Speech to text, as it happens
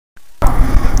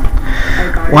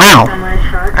Wow,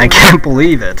 I can't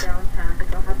believe it.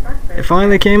 It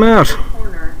finally came out.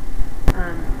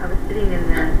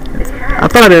 I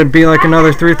thought it would be like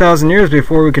another 3,000 years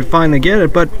before we could finally get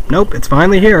it, but nope, it's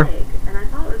finally here.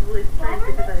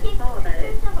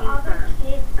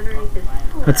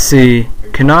 Let's see.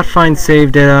 Cannot find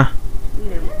save data.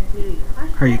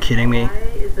 Are you kidding me?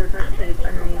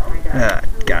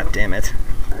 God damn it.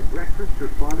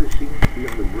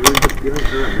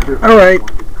 Alright.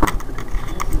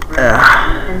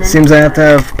 Seems I have to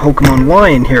have Pokemon Y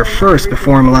in here first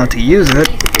before I'm allowed to use it.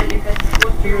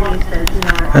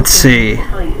 Let's see.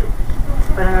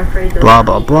 Blah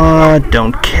blah blah,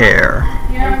 don't care.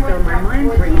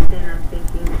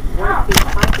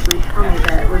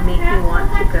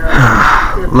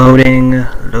 Loading,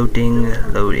 loading,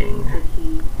 loading.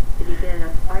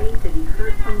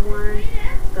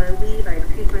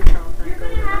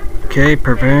 Okay,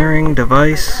 preparing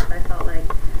device.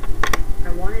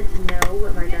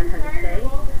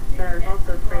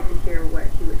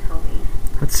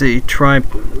 Let's see, try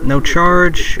no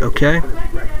charge, okay.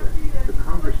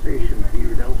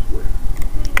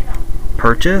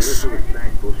 Purchase.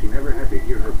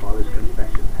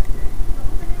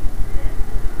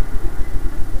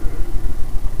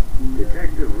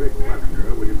 Detective Rick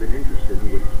Buckner would have been interested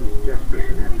in what Keith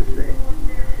Jesperson had to say.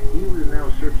 He was now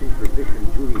searching for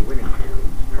victim Julie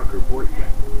Winningham's trucker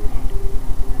boyfriend.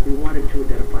 We wanted to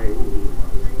identify who he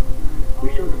was. We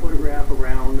showed the photograph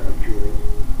around of Julie.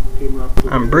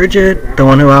 I'm Bridget, the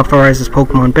one who authorizes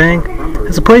Pokemon Bank.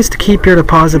 It's a place to keep your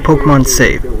deposit Pokemon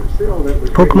safe. Does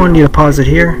Pokemon need a deposit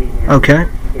here? Okay.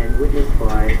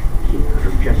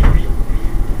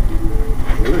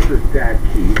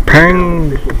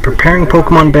 Preparing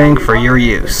Pokemon Bank for your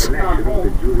use.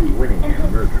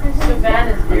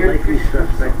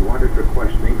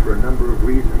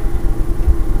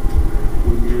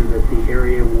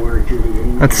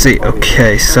 Let's see,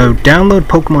 okay, so download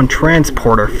Pokemon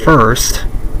Transporter first.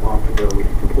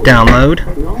 Download.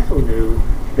 We also knew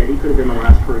that he could have been the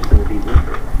last person to be with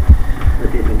her.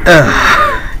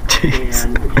 Jeez.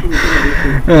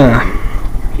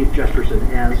 Keith Jesperson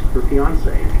as her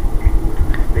fiance.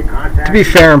 To be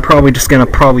fair, I'm probably just gonna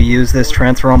use this,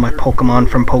 transfer all my Pokemon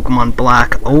from Pokemon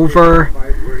Black over.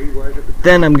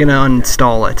 Then I'm gonna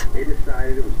uninstall it. They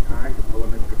decided it was time to pull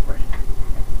him in for questioning.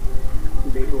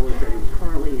 They told us that he was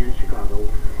currently in Chicago.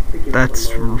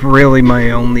 That's really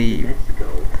my only...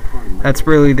 That's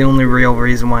really the only real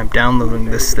reason why I'm downloading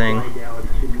this thing.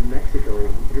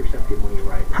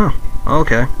 Huh,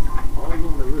 okay. Although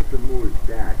Melissa Moore's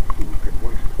dad, Keith, had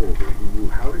once told her he knew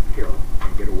how to kill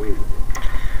and get away with it.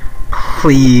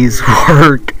 Please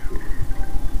work.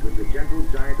 With the gentle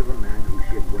giant of a man who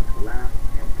she had once laughed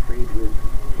and played with,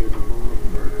 capable of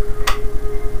murder.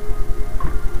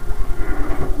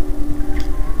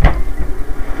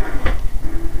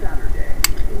 Saturday.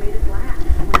 He made it laugh.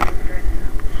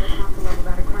 Let's talk a little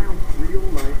about a clown. Real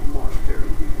life monster.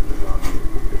 The obvious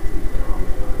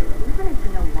homicide. We're going to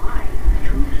know why.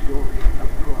 True story of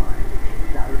crime.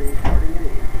 Saturday starting at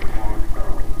 8 on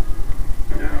O.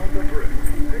 Now the brick.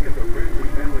 Pick up the Friends and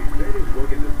Family Savings Book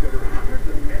and discover hundreds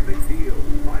of epic deals.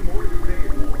 Buy more to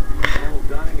save more. All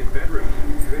dining and bedrooms.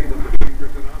 Save up to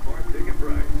 50% off our ticket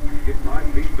price. Get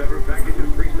 5-piece beverage packages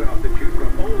pre-stocked to choose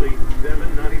from only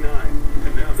 $7.99.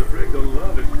 And now the brick, the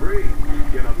love is free.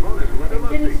 Get a bonus leather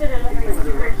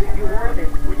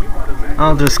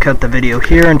I'll just cut the video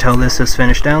here until this is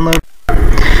finished download.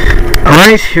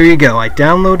 Alright, here you go. I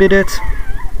downloaded it.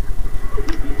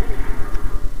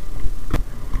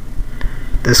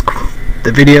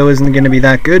 The video isn't going to be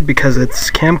that good because it's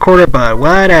camcorder, but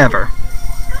whatever.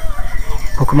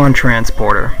 Pokemon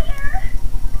Transporter.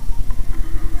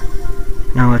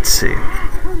 Now let's see.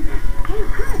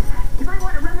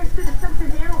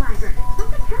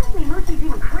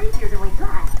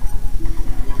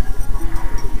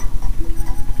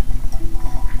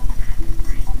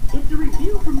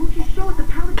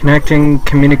 Connecting,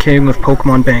 communicating with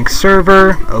Pokemon Bank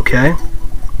server. Okay.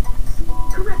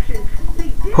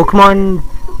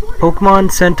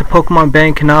 Pokemon sent to Pokemon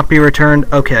Bank cannot be returned.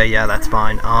 Okay, yeah, that's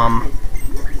fine.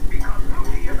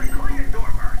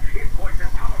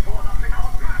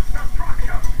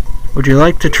 Would you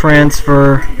like to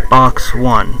transfer box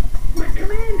 1?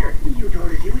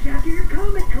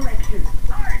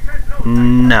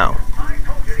 No.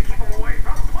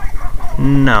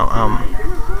 No,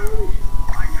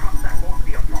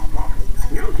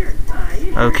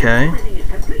 okay.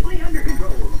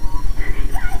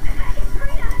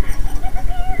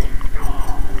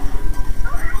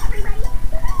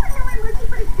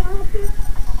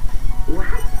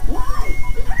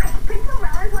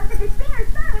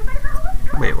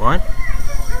 Wait, what?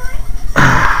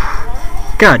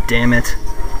 God damn it.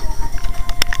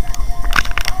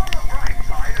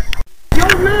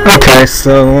 Okay,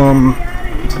 so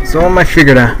I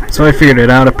figured it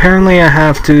out. Apparently I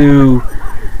have to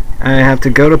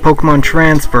go to Pokemon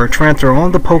transfer all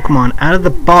the Pokemon out of the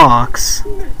box,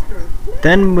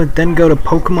 then go to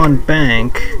Pokemon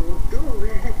Bank,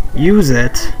 use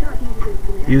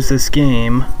this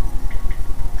game.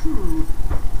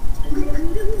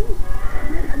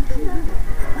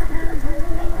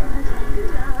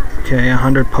 Okay,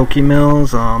 100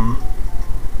 Pokemills,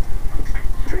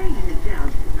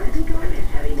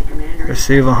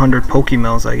 receive 100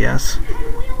 Pokemills, I guess.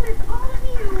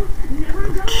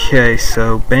 Okay,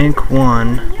 so Bank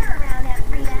 1.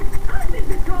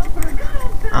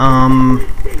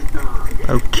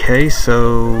 Okay,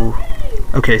 so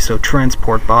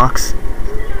transport box.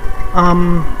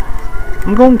 I'm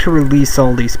going to release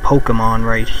all these Pokemon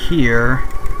right here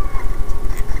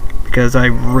because I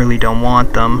really don't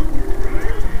want them.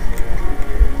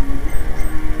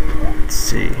 Let's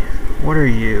see. What are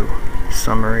you?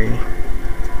 Summary.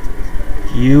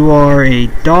 You are a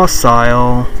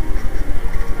docile,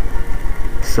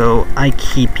 so I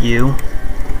keep you.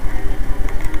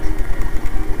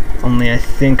 Only I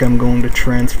think I'm going to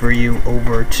transfer you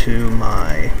over to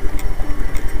my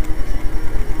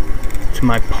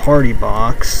party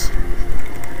box.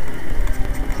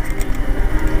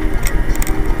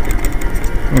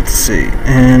 Let's see.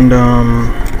 And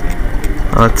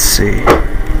let's see.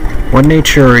 What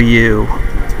nature are you?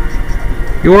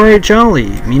 You are a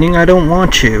jolly, meaning I don't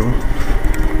want you.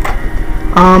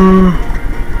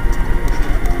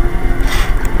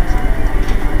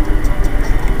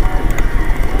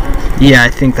 Yeah, I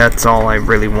think that's all I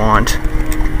really want.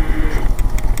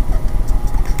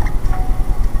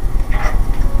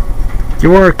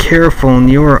 You are careful and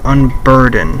you are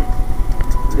unburdened.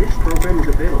 This program is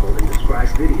available in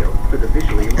described video for the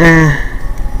visually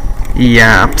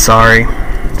yeah, sorry.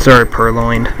 Sorry,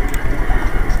 Purloined.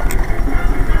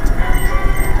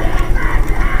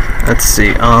 Let's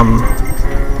see,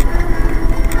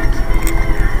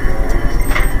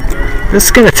 this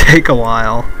is gonna take a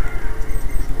while.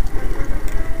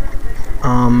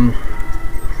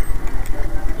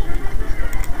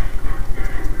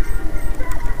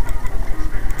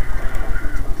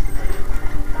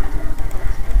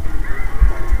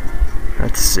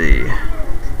 Let's see.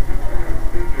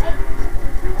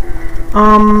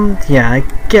 Yeah, I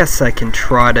guess I can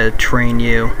try to train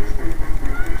you.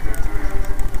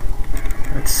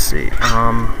 Let's see,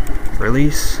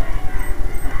 release.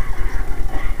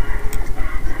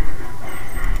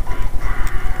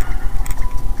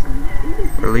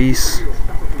 Release.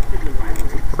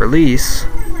 Release.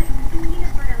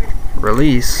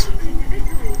 Release.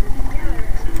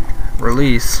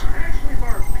 Release.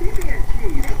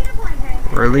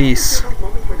 Release.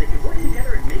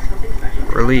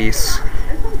 Release.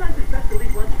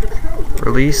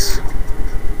 Release.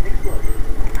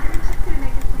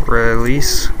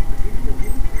 Release.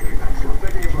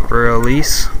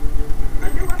 Release.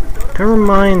 That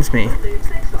reminds me.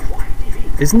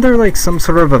 Isn't there like some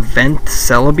sort of event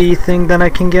Celebi thing that I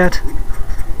can get?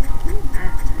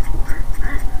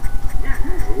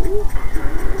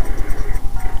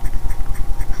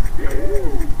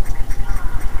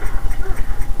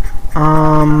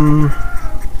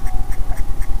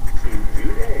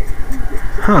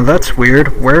 Huh, that's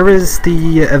weird. Where is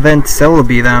the event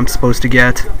Celebi that I'm supposed to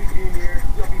get?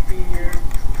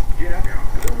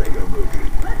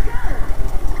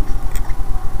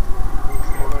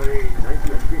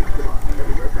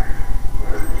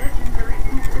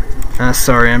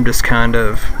 Sorry, I'm just kind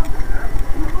of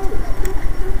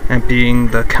emptying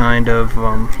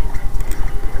I'm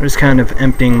just kind of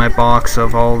emptying my box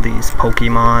of all these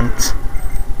Pokemons.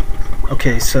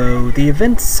 Okay, so the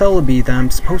event Celebi that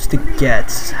I'm supposed to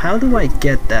get, how do I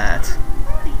get that?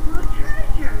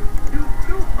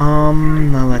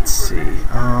 Now let's see,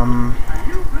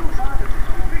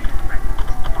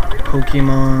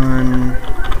 Pokemon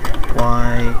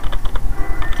Y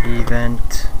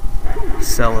event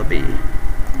Celebi.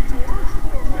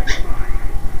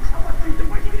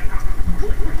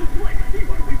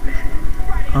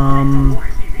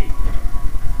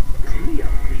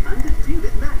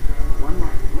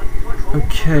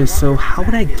 Okay, so how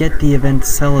would I get the event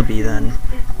Celebi then?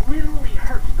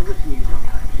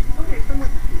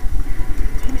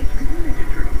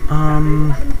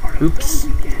 Oops.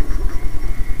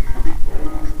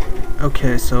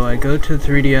 Okay, so I go to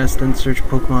 3DS, then search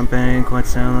Pokemon Bank,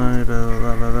 what's downloaded,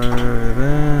 blah blah blah blah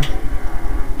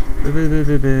blah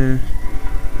blah blah.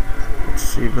 Let's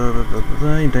see. see, blah blah blah blah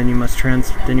blah. Then you must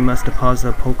deposit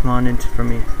a Pokemon into from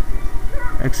me.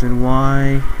 X and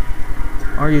Y.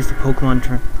 Or use the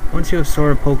Pokemon. Once you have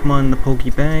stored a Pokemon in the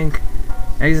Pokebank,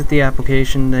 exit the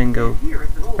application, then go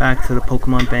back to the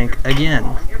Pokemon Bank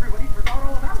again.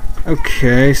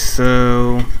 Okay,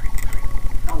 so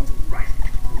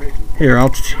here I'll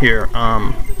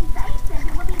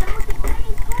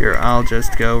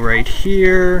just go right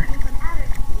here.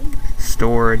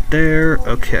 Store it there.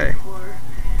 Okay.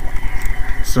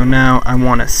 So now I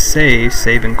want to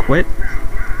save and quit.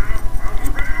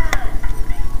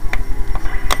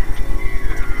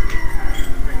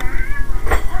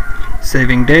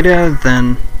 Saving data,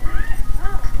 then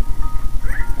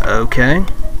okay.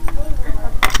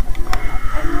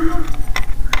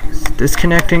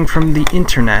 Disconnecting from the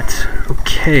internet.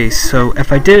 Okay, so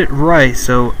if I did it right,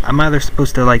 so I'm either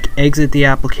supposed to like exit the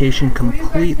application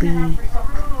completely,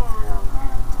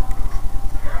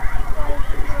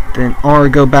 then or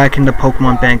go back into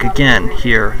Pokemon Bank again.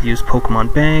 Here, use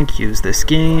Pokemon Bank, use this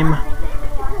game.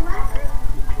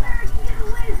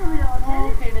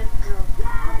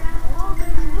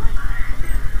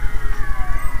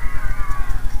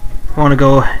 Want to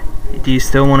go? Do you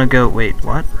still want to go? Wait,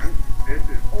 what?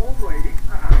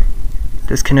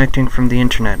 Disconnecting from the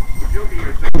internet.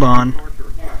 Hold on.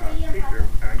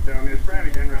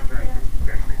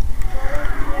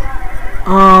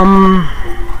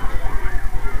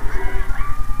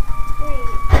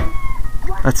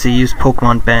 Let's see, use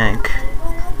Pokemon Bank.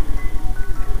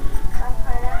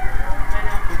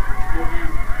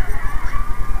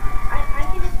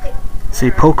 See,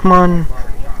 Pokemon,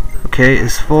 okay,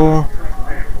 is full.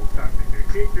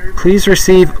 Please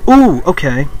receive, ooh,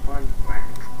 okay.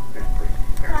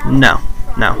 No.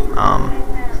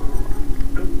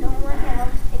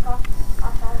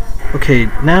 Okay,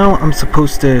 now I'm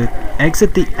supposed to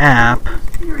exit the app,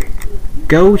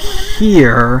 go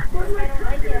here,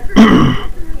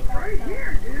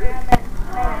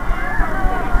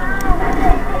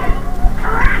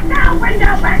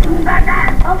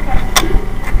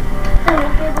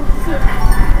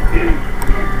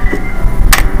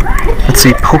 let's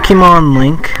see, Pokemon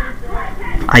Link.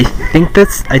 I think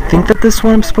that this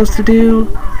what I'm supposed to do.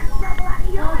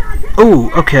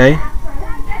 Oh, okay.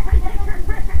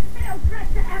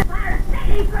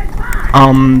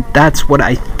 That's what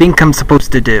I think I'm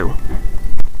supposed to do.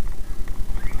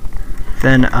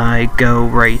 Then I go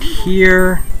right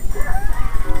here.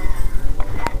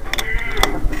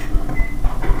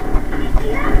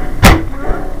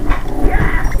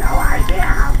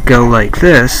 Go like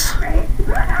this.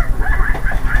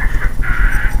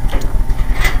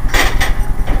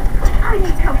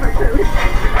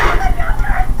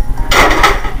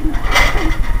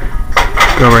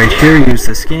 Go right here, use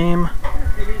this game.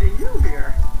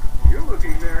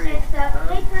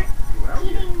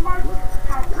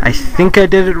 I think I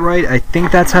did it right. I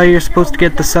think that's how you're supposed to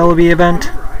get the Celebi event.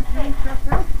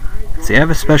 See, I have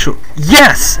a special...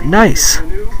 Yes! Nice!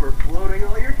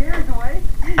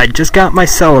 I just got my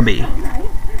Celebi.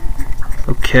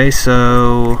 Okay,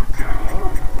 so...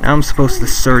 now I'm supposed to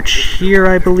search here,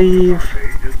 I believe.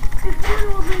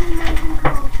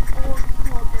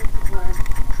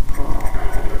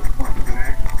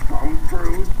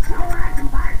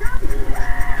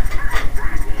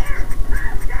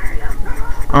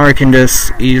 Or I can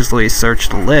just easily search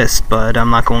the list, but I'm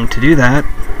not going to do that.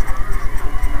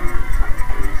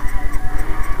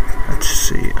 Let's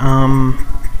see,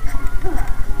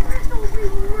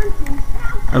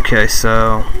 okay,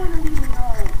 so...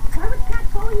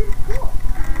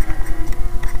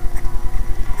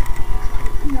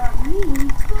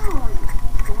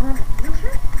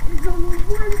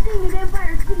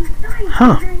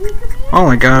 Huh. Oh,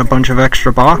 I got a bunch of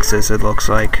extra boxes, it looks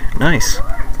like. Nice.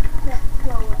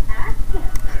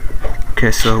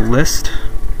 Okay, so list.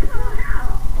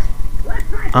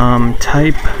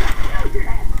 Type.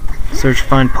 Search,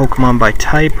 find Pokemon by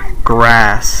type.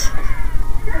 Grass.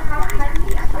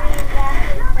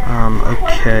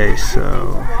 Okay,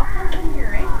 so...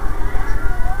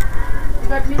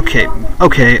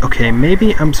 Okay,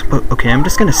 maybe I'm supposed... Okay, I'm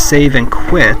just gonna save and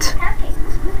quit.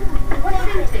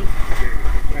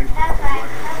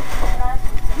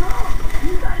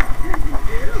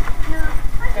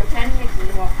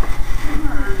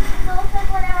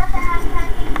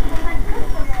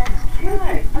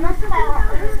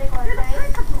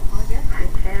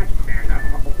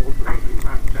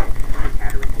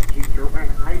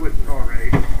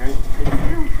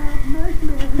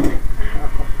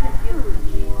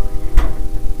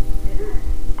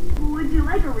 Would you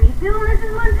like a refill,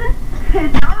 Mrs. Munson?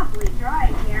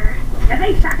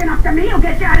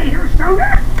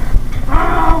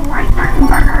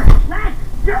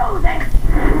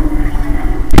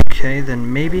 Okay,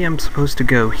 then maybe I'm supposed to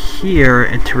go here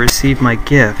and to receive my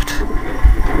gift.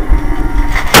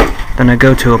 Then I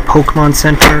go to a Pokemon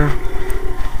Center.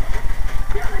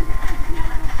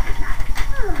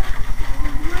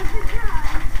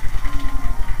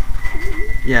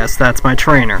 Yes, that's my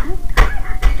trainer.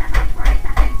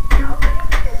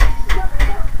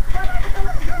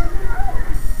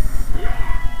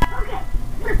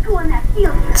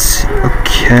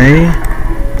 Okay.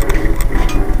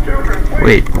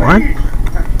 Wait, what?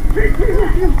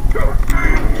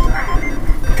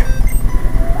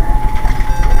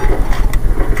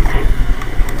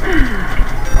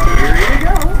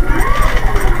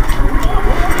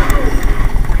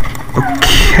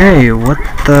 Okay, what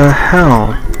the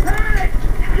hell?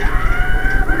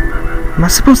 Am I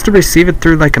supposed to receive it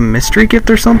through like a mystery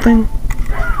gift or something?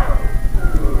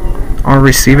 Or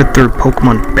receive it through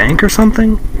Pokemon Bank or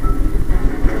something?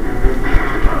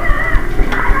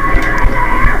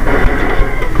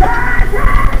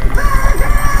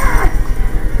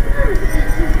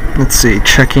 Let's see,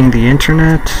 checking the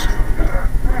internet.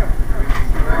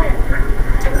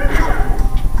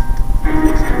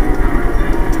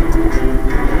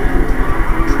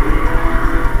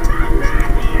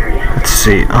 Let's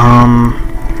see,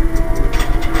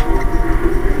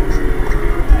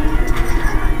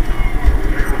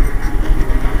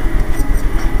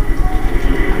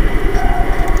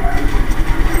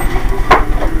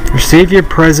 receive your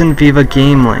present Viva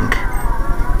Game Link.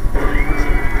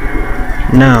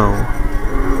 No.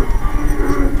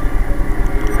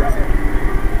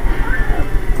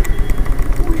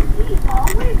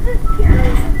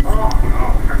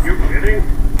 Are you kidding?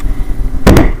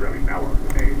 Really now on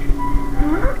the page.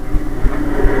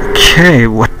 Okay,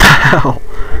 what the hell?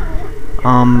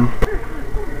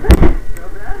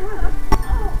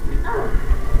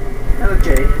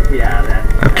 Okay, yeah,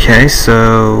 that's Okay,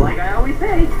 so... like I always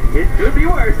say, it could be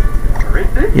worse. For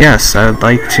instance, yes, I would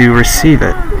like to receive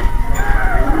it.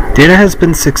 Data has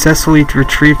been successfully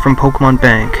retrieved from Pokemon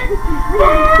Bank.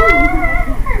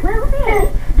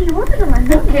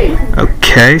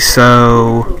 Okay,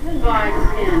 so...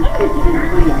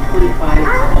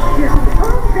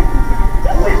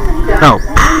 oh.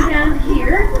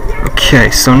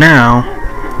 Okay, so now...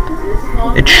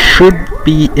 it should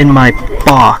be in my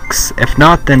box. If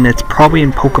not, then it's probably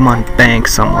in Pokemon Bank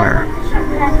somewhere.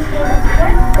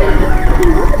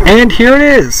 And here it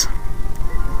is!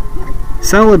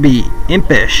 Celebi,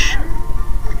 Impish.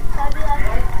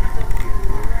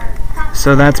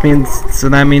 So that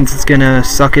means it's gonna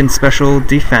suck in special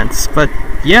defense. But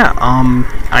yeah,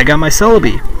 I got my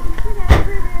Celebi.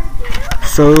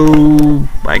 So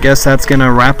I guess that's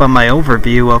gonna wrap up my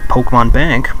overview of Pokemon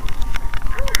Bank.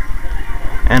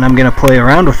 And I'm gonna play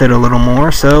around with it a little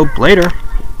more, so later.